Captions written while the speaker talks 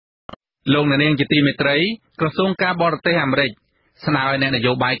លោក នាងជាទីមេត្រីក្រសួងការបរទេសអាមេរិកស្នើឲ្យអ្នកន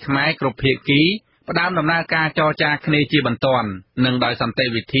យោបាយខ្មែរគ្រប់ភាគីផ្ដើមដំណើរការចរចាគ្នាជាបន្ទាន់និងដោយសន្តិ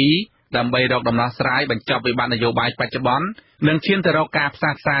វិធីដើម្បីរកដំណោះស្រាយបញ្ចប់វិបត្តិនយោបាយបច្ចុប្បន្ននិងឈានទៅរកការផ្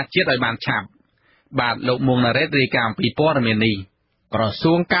សះផ្សាជាតិឲ្យបានឆាប់បាទលោកមួងណារ៉េតរាយការណ៍អំពីព័ត៌មាននេះក្រ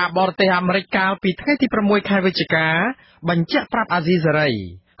សួងការបរទេសអាមេរិកកាលពីថ្ងៃទី6ខែវិច្ឆិកាបញ្ជាក់ប្រាប់អាស៊ីសេរី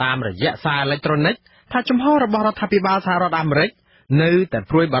តាមរយៈសារអេឡិចត្រូនិកថាជំហររបស់រដ្ឋាភិបាលសហរដ្ឋអាមេរិកនៅតែ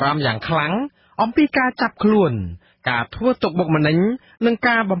ព្រួយបារម្ភយ៉ាងខ្លាំងអំពីការចាប់ខ្លួនការធ្វើទុកបុកម្នេញនិង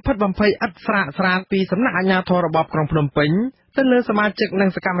ការបំផិតបំភ័យឥតស្រាកស្រានពីសំណាក់អាជ្ញាធររបបក្រុងភ្នំពេញទៅលើសមាជិកនិង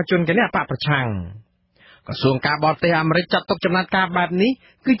សកម្មជនគណបកប្រឆាំងក្រសួងការបរទេសអាមេរិកចាត់ទុកចំណាត់ការបែបនេះ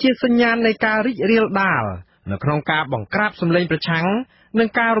គឺជាសញ្ញាណនៃការរីករាលដាលនៅក្នុងការបង្ក្រាបសម្លេងប្រឆាំងនិង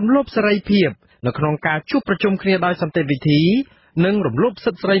ការរំលោភសេរីភាពនៅក្នុងការជួបប្រជុំគ្នាដោយសន្តិវិធីនិងរំលោភ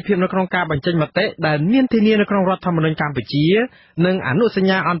សិទ្ធិសេរីភាពនៅក្នុងការបញ្ចេញមតិដែលមានធានានៅក្នុងរដ្ឋធម្មនុញ្ញកម្ពុជានិងអនុសញ្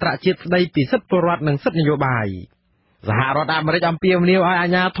ញាអន្តរជាតិស្តីពីសិទ្ធិពលរដ្ឋនិងសិទ្ធិនយោបាយសហរដ្ឋអាមេរិកអំពាវនាវឲ្យអា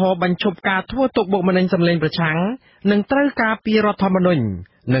ជ្ញាធរបញ្ឈប់ការធ្វើទុកបុកម្នេញសម្លេងប្រឆាំងនិងត្រូវការពីរដ្ឋធម្មនុញ្ញ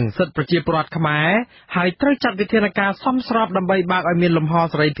និងសិទ្ធិប្រជាពលរដ្ឋខ្មែរហើយត្រូវចាត់វិធានការសមស្របដើម្បីបើកឲ្យមានលំហ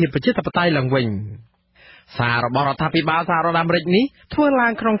សេរីភាពប្រជាធិបតេយ្យឡើងវិញសាររបស់រដ្ឋាភិបាលសហរដ្ឋអាមេរិកនេះធ្វើឡើ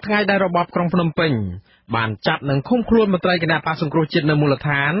ងក្នុងថ្ងៃដែលរបបក្រុងភ្នំពេញបានចាប់និងឃុំខ្លួនមន្ត្រីគណៈបក្សសង្គ្រោះជាតិនៅមូលដ្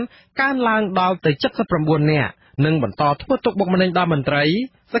ឋានកើនឡើងដល់ទៅ79នាក់និងបន្តធ្វើទុកបុកម្នេញដល់មន្ត្រី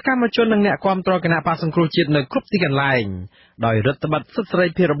សកម្មជននិងអ្នកគាំទ្រគណៈបក្សសង្គ្រោះជាតិនៅគ្រប់ទីកន្លែងដោយរដ្ឋបិទសិទ្ធិសេរី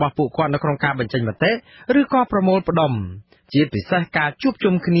ភាពរបស់ពួកគាត់នៅក្នុងការបញ្ចេញមតិឬក៏ប្រមូលផ្ដុំជាពិសេសការជួប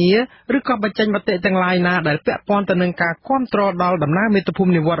ជុំគ្នាឬក៏បញ្ចេញមតិទាំងឡាយណាដែលពាក់ព័ន្ធទៅនឹងការគាំទ្រដល់ដំណើរមាតុភូ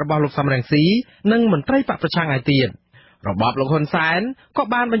មិនិវត្តន៍របស់លោកសំរងស៊ីនិងមន្ត្រីបកប្រឆាំងឯទៀតរបបលោកហ៊ុនសែនក៏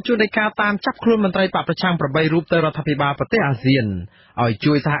បានបញ្ជូនដោយការតាមចាប់ខ្លួនមន្ត្រីបកប្រឆាំង8រូបទៅរដ្ឋាភិបាលប្រទេសអាស៊ានឲ្យ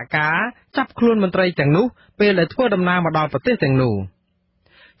ជួយសហការចាប់ខ្លួនមន្ត្រីទាំងនោះពេលដែលធ្វើដំណើរមកដល់ប្រទេសទាំងនោះ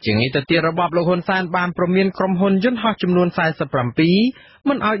ជាងនេះទៅទៀតរបបលោកហ៊ុនសែនបានព្រមានក្រុមហ៊ុនយន្តហោះចំនួន47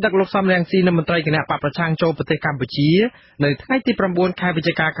មិនឲ្យដឹកលោកសំរងស៊ីនិងមន្ត្រីគណៈបកប្រឆាំងចូលប្រទេសកម្ពុជានៅថ្ងៃទី9ខែវិច្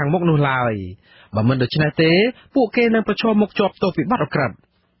ឆិកាខាងមុខនោះឡើយបើមិនដូច្នេះទេពួកគេនឹងប្រឈមមុខជាប់ទោសវិបត្តិអក្រិត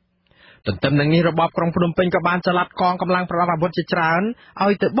ទន្ទឹមនឹងនេះរបបក្រុងភ្នំពេញក៏បានចល័តកងកម្លាំងប្រដាប់អាវុធជាច្រើនឲ្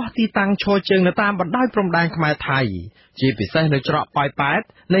យទៅបោះទីតាំងឈរជើងនៅតាមបណ្ដោយព្រំដែនខ្មែរថៃជាពិសេសនៅច្រកប៉ោយប៉ែត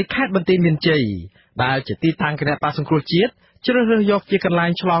នៃខេត្តបន្ទាយមានជ័យដែលជាទីតាំងគណៈបក្សសង្គ្រោះជាតិជ្រើសរើសយកជាកន្លែ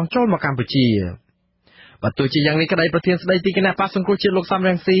ងឆ្លងចូលមកកម្ពុជាបើទោះជាយ៉ាងនេះក្តីប្រធានស្ដីទីគណៈបក្សសង្គ្រោះជាតិលោកសំរ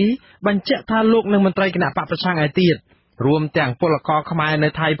ងស៊ីបញ្ជាក់ថាលោកនិងមន្ត្រីគណៈបកប្រឆាំងឯទៀតរួមទាំងពលករខ្មែរនៅ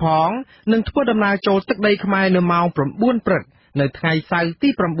ថៃផងនឹងធ្វើដំណើរចូលទឹកដីខ្មែរនៅម៉ោង9ព្រឹកនៅថ្ងៃសៅរ៍ទី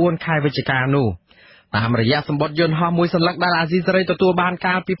9ខែវិច្ឆិកានោះតាមរយៈសម្បត្តិយន្តហោះមួយសន្លឹកដែលអាស៊ីសេរីទទួលបាន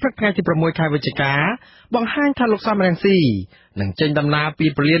កាលពីព្រឹកថ្ងៃទី6ខែវិច្ឆិកាបង្ហាញថាលោកសំរងស៊ីនឹងចេញដំណើរពី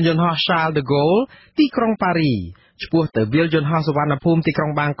ព្រលានយន្តហោះ Charles de Gaulle ទីក្រុងប៉ារីឆ្ពោះទៅវាលយន្តហោះសុវណ្ណភូមិទីក្រុ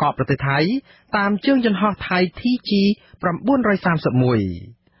ងបាងកកប្រទេសថៃតាមជើងយន្តហោះថៃ TG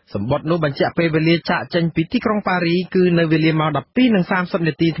 931សម្បត្តិនោះបញ្ជាក់ពេលវេលាចាកចេញពីទីក្រុងប៉ារីគឺនៅវេលាម៉ោង 12:30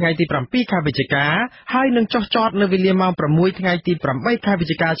 នាទីថ្ងៃទី7ខែវិច្ឆិកាហើយនឹងចុះចតនៅវេលាម៉ោង 6 ថ្ងៃទី8ខែវិ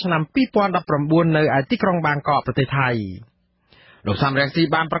ច្ឆិកាឆ្នាំ2019នៅឯទីក្រុងបាងកកប្រទេសថៃលោកសំរងស៊ី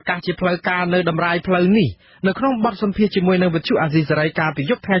បានប្រកាសជាផ្លូវការនៅដំរាយផ្លូវនេះនៅក្នុងបទសម្ភាសន៍ជាមួយនឹងវិទ្យុអាស៊ីសេរីកាលពី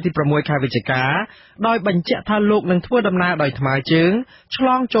យប់ថ្ងៃទី6ខែវិច្ឆិកាដោយបញ្ជាក់ថាលោកនឹងធ្វើដំណើរដោយថ្មើរជើងឆ្ល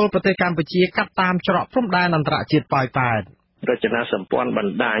ងចូលប្រទេសកម្ពុជាកាត់តាមច្រកព្រំដែនអន្តរជាតិប៉ោយប៉ែតរចនាសម្ព័ន្ធប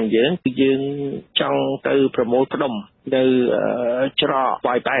ណ្ដាញយើងគឺយើងចង់ទៅប្រមូលផ្ដុំនៅច្រក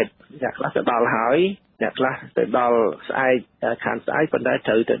ប៉ោយប៉ែតអ្នកខ្លះទៅដល់ហើយអ្នកខ្លះទៅដល់ស្អែកខាងស្អែកប៉ុន្តែ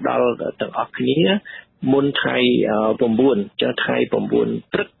ត្រូវទៅដល់ទាំងអស់គ្នាមុនថ្ងៃ9ចុះថ្ងៃ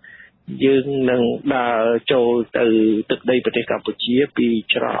9ព្រឹកយើងនឹងដើរចូលទៅទឹកដីប្រទេសកម្ពុជាពី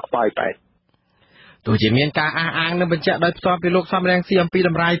ច្រកប៉ោយប៉ែតទោះជាមានការអះអាងនិងបញ្ជាក់ដោយផ្ទាល់ពីលោកសំរងស៊ីអំពី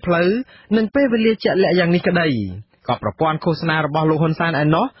ដំរាយផ្លូវនិងពេលវេលាជាក់លាក់យ៉ាងនេះក្តីក៏ប្រព័ន្ធឃោសនារបស់លោកហ៊ុនសែនឯ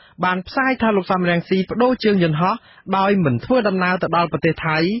ណោះបានផ្សាយថាលោកសំរងស៊ីបដូរជើងយន្តហោះដោយមិនធ្វើដំណើរទៅដល់ប្រទេស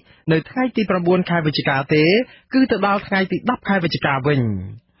ថៃនៅថ្ងៃទី9ខែវិច្ឆិកាទេគឺទៅដល់ថ្ងៃទី10ខែវិច្ឆិកាវិញ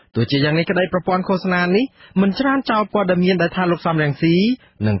ទោះជាយ៉ាងនេះក្តីប្រព័ន្ធឃោសនានេះមិនច្រានចោលព័ត៌មានដែលថាលោកសំរងស៊ី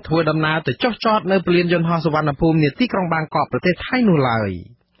នឹងធ្វើដំណើរទៅចុះចតនៅព្រលានយន្តហោះសុវណ្ណភូមិនាទីក្រុងបាងកកប្រទេសថៃនោះឡើយ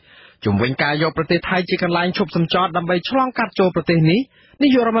ជុំវិញការយកប្រទេសថៃជាកន្លែងឈប់សម្ចតដើម្បីឆ្លងកាត់ចូលប្រទេសនេះនា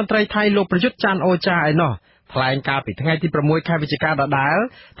យករដ្ឋមន្ត្រីថៃលោកប្រយុទ្ធច័ន្ទអូចាឯណោះថ្លែងការពីថ្ងៃទី6ខែវិច្ឆិកាដដែល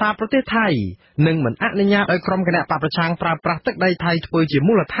ថាប្រទេសថៃនឹងមិនអនុញ្ញាតឲ្យក្រុមគណៈបកប្រឆាំងប្រើប្រាស់ទឹកដីថៃធ្វើជា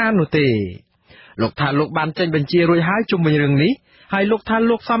មូលដ្ឋាននោះទេលោកថាលោកបានចេញបញ្ជារួចហើយជុំវិញរឿងនេះហើយលោកថា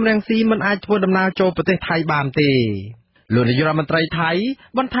លោកសំរងស៊ីមិនអាចធ្វើដំណើរចូលប្រទេសថៃបានទេលោកនាយករដ្ឋមន្ត្រីថៃ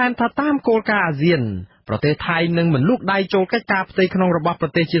បន្ថែមថាតាមគោលការណ៍អាស៊ានប្រទេសថៃនឹងមិនលូកដៃចូលកិច្ចការផ្ទៃក្នុងរបស់ប្រ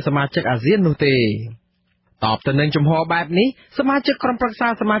ទេសជាសមាជិកអាស៊ាននោះទេ ตอบទៅនឹងជំហរបែបនេះសមាជិកក្រុមប្រឹក្សា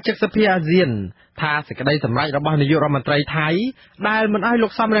សមាជិកសភាអាស៊ានថាសេចក្តីសម្រេចរបស់នាយករដ្ឋមន្ត្រីថៃដែលមិនឲ្យលោ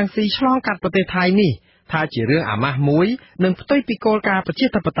កសំរងស៊ីឆ្លងកាត់ប្រទេសថៃនេះថាជារឿងអាម៉ាស់មួយនិងផ្ទុយពីគោលការណ៍ប្រជា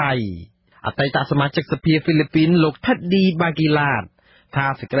ធិបតេយ្យអតីតសមាជិកសភាហ្វីលីពីនលោកថេឌឌីបាហ្គីឡាតថា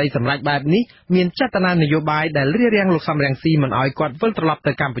សេចក្តីសម្រេចបែបនេះមានចេតនានយោបាយដែលរារាំងលោកសំរងស៊ីមិនឲ្យគាត់វិលត្រឡប់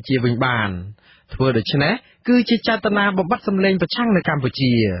ទៅកម្ពុជាវិញបានធ្វើដូច្នេះគឺជាចេតនាបំបត្តិសម្លេងប្រឆាំងនៅកម្ពុ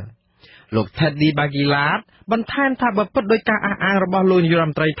ជាលោកថេឌឌីបាហ្គីឡាតបន្ថែមថាបើពិតដោយការអះអាងរបស់លោកនាយរដ្ឋ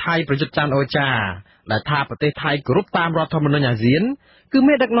មន្ត្រីថៃប្រយុទ្ធច័ន្ទអូចាដែលថាប្រទេសថៃគោរពតាមរដ្ឋធម្មនុញ្ញអាស៊ានគឺ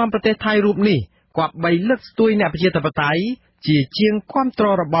មេដឹកនាំប្រទេសថៃរូបនេះគប្បីលើកស្ទួយអ្នកប្រជាធិបតេយ្យជាជាងគាំទ្រ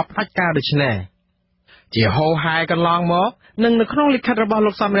របបផ្ដាច់ការដូច្នេះជាហោហាយកន្លងមកនិងនៅក្នុងលិខិតរបស់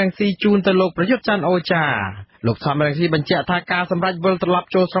លោកសំរងស៊ីជូនទៅលោកប្រយុទ្ធច័ន្ទអូចាលោកសំរងស៊ីបញ្ជាក់ថាការសម្រេចវិលត្រឡប់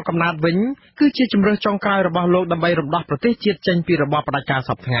ចូលស្រុកកំណើតវិញគឺជាជំរើសចុងក្រោយរបស់លោកដើម្បីរំដោះប្រទេសជាតិចេញពីរបបផ្ដាច់ការស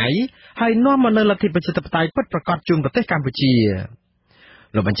ពថ្ងៃហើយនាំមកនូវលទ្ធិប្រជាធិបតេយ្យពិតប្រាកដជូនប្រទេសកម្ពុជា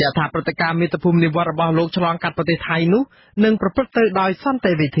លោកបញ្ជាក់ថាព្រឹត្តិការណ៍មាតុភូមិនិវត្តរបស់លោកឆ្លងកាត់ប្រទេសថៃនោះនឹងប្រព្រឹត្តទៅដោយសន្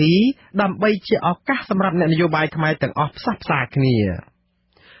តិវិធីដើម្បីជាឱកាសសម្រាប់អ្នកនយោបាយខ្មែរទាំងអស់ផ្សះផ្សាគ្នា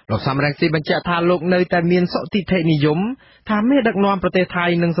លោកសំរងស៊ីបញ្ជាក់ថាលោកនៅតែមានសុតិធិនិយមថាមេដឹកនាំប្រទេសថៃ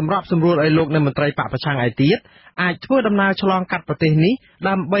នឹងសម្របសម្រួលឲ្យលោកនិងមន្ត្រីបកប្រឆាំងឯទៀតអាចធ្វើដំណើរឆ្លងកាត់ប្រទេសនេះ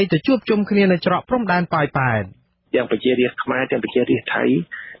ដើម្បីទៅជួបជុំគ្នានៅច្រកព្រំដែនប៉ោយប៉ែតទាំងប្រជារាស្ត្រខ្មែរទាំងប្រជារាស្ត្រថៃ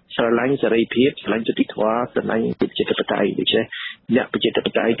ស្រឡាញ់សេរីភាពស្រឡាញ់យុត្តិធម៌ស្រឡាញ់ប្រជាធិបតេយ្យដូច្នេះអ្នកប្រជាធិប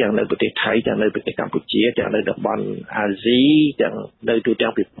តេយ្យទាំងនៅប្រទេសថៃទាំងនៅប្រទេសកម្ពុជាទាំងនៅតំបន់អាស៊ីទាំងនៅទូទាំ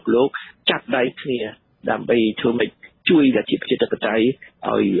ងពិភពលោកចាត់ដៃគ្នាដើម្បីធ្វើម៉េចជួយលទ្ធិប្រជាធិបតេយ្យ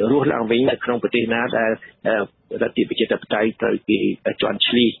ឲ្យរស់ឡើងវិញនៅក្នុងប្រទេសណាដែលលទ្ធិប្រជាធិបតេយ្យត្រូវគេជន់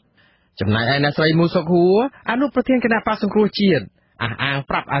ឈ្លីចំណែកឯអ្នកស្រីមូសុកហួរអនុប្រធានគណៈបក្សសង្គ្រោះជាតិអះអាង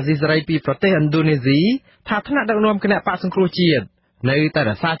ប្រាប់អាស៊ីសេរីពីប្រទេសឥណ្ឌូនេស៊ីថាថ្នាក់ដឹកនាំគណៈបក្សសង្គ្រោះជាតិនៅតែ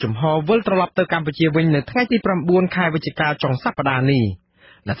រក្សាជំហរវិលត្រឡប់ទៅកម្ពុជាវិញនៅថ្ងៃទី9ខែវិច្ឆិកាចុងសប្តាហ៍នេះ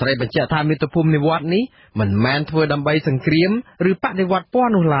អ្នកស្រីបញ្ជាក់ថាមាតុភូមិនិវត្តន៍នេះមិនមែនធ្វើដើម្បីសង្គ្រាមឬបដិវត្តព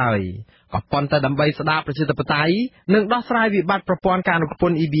ណ៌នោះឡើយក៏ប៉ុន្តែដើម្បីស្ដារប្រជាធិបតេយ្យនិងដោះស្រាយវិបត្តិប្រព័ន្ធការअनुគម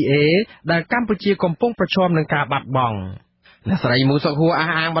ន៍ EBA ដែលកម្ពុជាកំពុងប្រឈមនឹងការបាត់បង់អ្នកស្រីមូសុកហួរអះ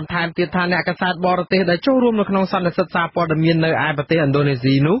អាងបន្ថែមទៀតថាអ្នកកាសែតបរទេសដែលចូលរួមនៅក្នុងសន្និសីទសារព័ត៌មាននៅឯប្រទេសឥណ្ឌូនេ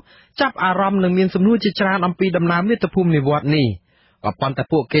ស៊ីនោះចាប់អារម្មណ៍និងមានសំណួរជាច្រើនអំពីដំណើរមាតុភូមិនិវត្តន៍នេះក៏ប៉ុន្តែ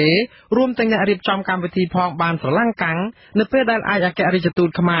ពួកគេរួមទាំងអ្នករៀបចំកម្មវិធីផងបានស្រឡាំងកាំងនៅពេលដែលឯកអគ្គរដ្ឋទូត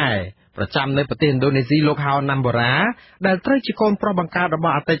ខ្មែរប្រចាំនៅប្រទេសឥណ្ឌូនេស៊ីលោកហៅណាំបូរ៉ាដែលត្រូវជាកូនប្រុសបង្កើតរប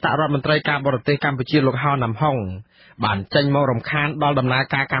ស់អតីតរដ្ឋមន្ត្រីការបរទេសកម្ពុជាលោកហៅណាំហុងបានចេញមករំខានដល់ដំណើរ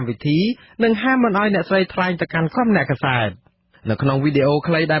ការកម្មវិធីនិងហាមមិនឲ្យអ្នកស្រីថ្លែងទៅកាន់ក្រុមអ្នកកាសែតនៅក្នុងវីដេអូ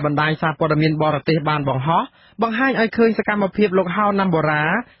ខ្លីដែលបណ្ដាញសារព័ត៌មានបរទេសបានបង្ហោះបង្ហាញឲ្យឃើញសកម្មភាពលោកហៅណាំបូរ៉ា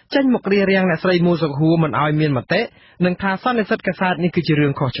ចេញមករារាំងអ្នកស្រីមូសុកហួរមិនឲ្យមានមតិនិងថាសន្និសីទកាសែតនេះគឺជារឿ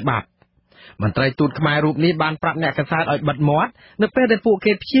ងខុសច្បាប់មន្ត្រីទូតខ្មែររូបនេះបានប្រាប់អ្នកកាសែតឲ្យបិទមាត់នៅពេលដែលពួក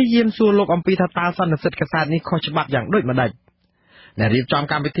គេព្យាយាមសួរលោកអំពីថាតើសន្និសីទកាសែតនេះខុសច្បាប់យ៉ាងដូចម្ដេចអ្នករៀបចំ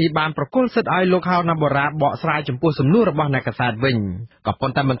កម្មវិធីបានប្រគល់សិទ្ធិឲ្យលោកហៅណាំបូរ៉ាបកស្រាយចំពោះសំណួររបស់អ្នកកាសែតវិញក៏ប៉ុ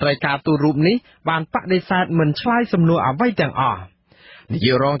ន្តែមន្ត្រីការទូតរូបនេះបានបដិសេធមិនឆ្លើយសំណួរអ្វីទាំងអស់នាយ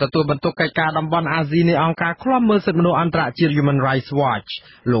ករងទទួលបន្ទុកកិច្ចការតំបន់អាស៊ីនៃអង្គការឃ្លាំមើលសិទ្ធិមនុស្សអន្តរជាតិ Human Rights Watch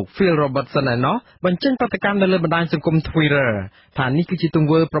លោក Phil Robertson ឯណោះបញ្ចេញប្រតិកម្មនៅលើបណ្ដាញសង្គម Twitter ថានេះគឺជាទង្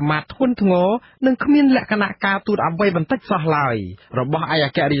វើប្រមាថធ្ងន់ធ្ងរនិងគ្មានលក្ខណៈការទូតអ្វីបន្តិចសោះឡើយរបស់ឯកអ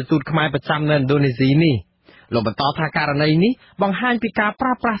គ្គរដ្ឋទូតខ្មែរប្រចាំនៅឥណ្ឌូនេស៊ីនេះលោកបន្តថាករណីនេះបង្ហាញពីការប្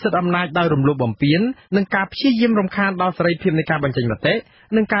រើប្រាស់សិទ្ធិអំណាចដោយរំលោភបំពាននិងការព្យាយាមរំខានដល់សេរីភាពនៃការបញ្ចេញមតិ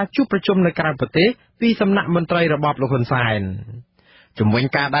និងការជួបប្រជុំនៅក្រៅប្រទេសពីសំណាក់មន្ត្រីរបបលោកហ៊ុនសែនជំវិញ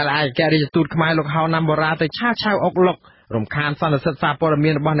ការដែលឯកអគ្គរដ្ឋទូតខ្មែរលោកហៅណាំបូរ៉ាទៅឆាវអុកឡុករំខានសន្និសីទសារព័ត៌មា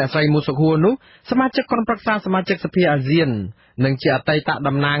នរបស់អ្នកស្រីមូសុកហួរនោះសមាជិកក្រុមប្រឹក្សាសមាជិកសភាអាស៊ាននិងជាអតីត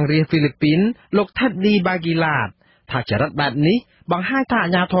តំណាងរាស្ត្រហ្វីលីពីនលោកថេឌឌីបាហ្គីឡាតថាចរិតបែបនេះបង្ហាញថាអា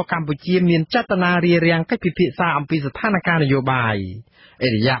ជ្ញាធរកម្ពុជាមានចេតនារារាំងកិច្ចពិភាក្សាអំពីស្ថានភាពនយោបាយឥ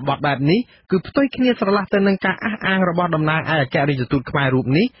រិយាបថបែបនេះគឺផ្ទុយគ្នាស្រឡះទៅនឹងការអះអាងរបស់តំណាងឯកអគ្គរដ្ឋទូតខ្មែររូប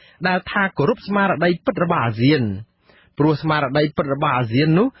នេះដែលថាគោរពស្មារតីពិតរបស់អាស៊ានព្រោះស្មារតីពិតរបស់អាស៊ាន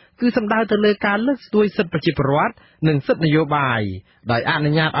នោះគឺសំដៅទៅលើការលើកស្ទួយសិទ្ធិប្រជាពលរដ្ឋនិងសិទ្ធិនយោបាយដោយអ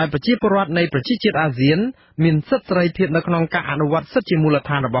នុញ្ញាតឲ្យប្រជាពលរដ្ឋនៃប្រជាជាតិអាស៊ានមានសិទ្ធិសេរីភាពនៅក្នុងការអនុវត្តសិទ្ធិជាមូលដ្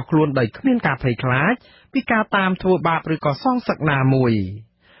ឋានរបស់ខ្លួនដោយគ្មានការភ័យខ្លាចពីការតាមធ្វើបាបឬក៏សងសឹកណាមួយ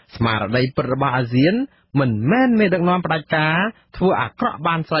ស្មារតីពិតរបស់អាស៊ានមិនមែនមេដឹកនាំផ្ដាច់ការធ្វើអាក្រក់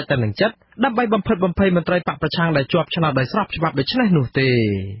បានស្រេចតែនឹងចិត្តដើម្បីបំផិតបំភ័យមន្ត្រីបកប្រឆាំងដែលជាប់ឆ្នោតដោយស្របច្បាប់ដូច្នេះនោះទេ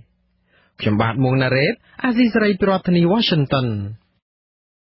ខ្ញុំបាទមួងណារ៉េតអាស៊ីសេរីពីរដ្ឋធានី Washington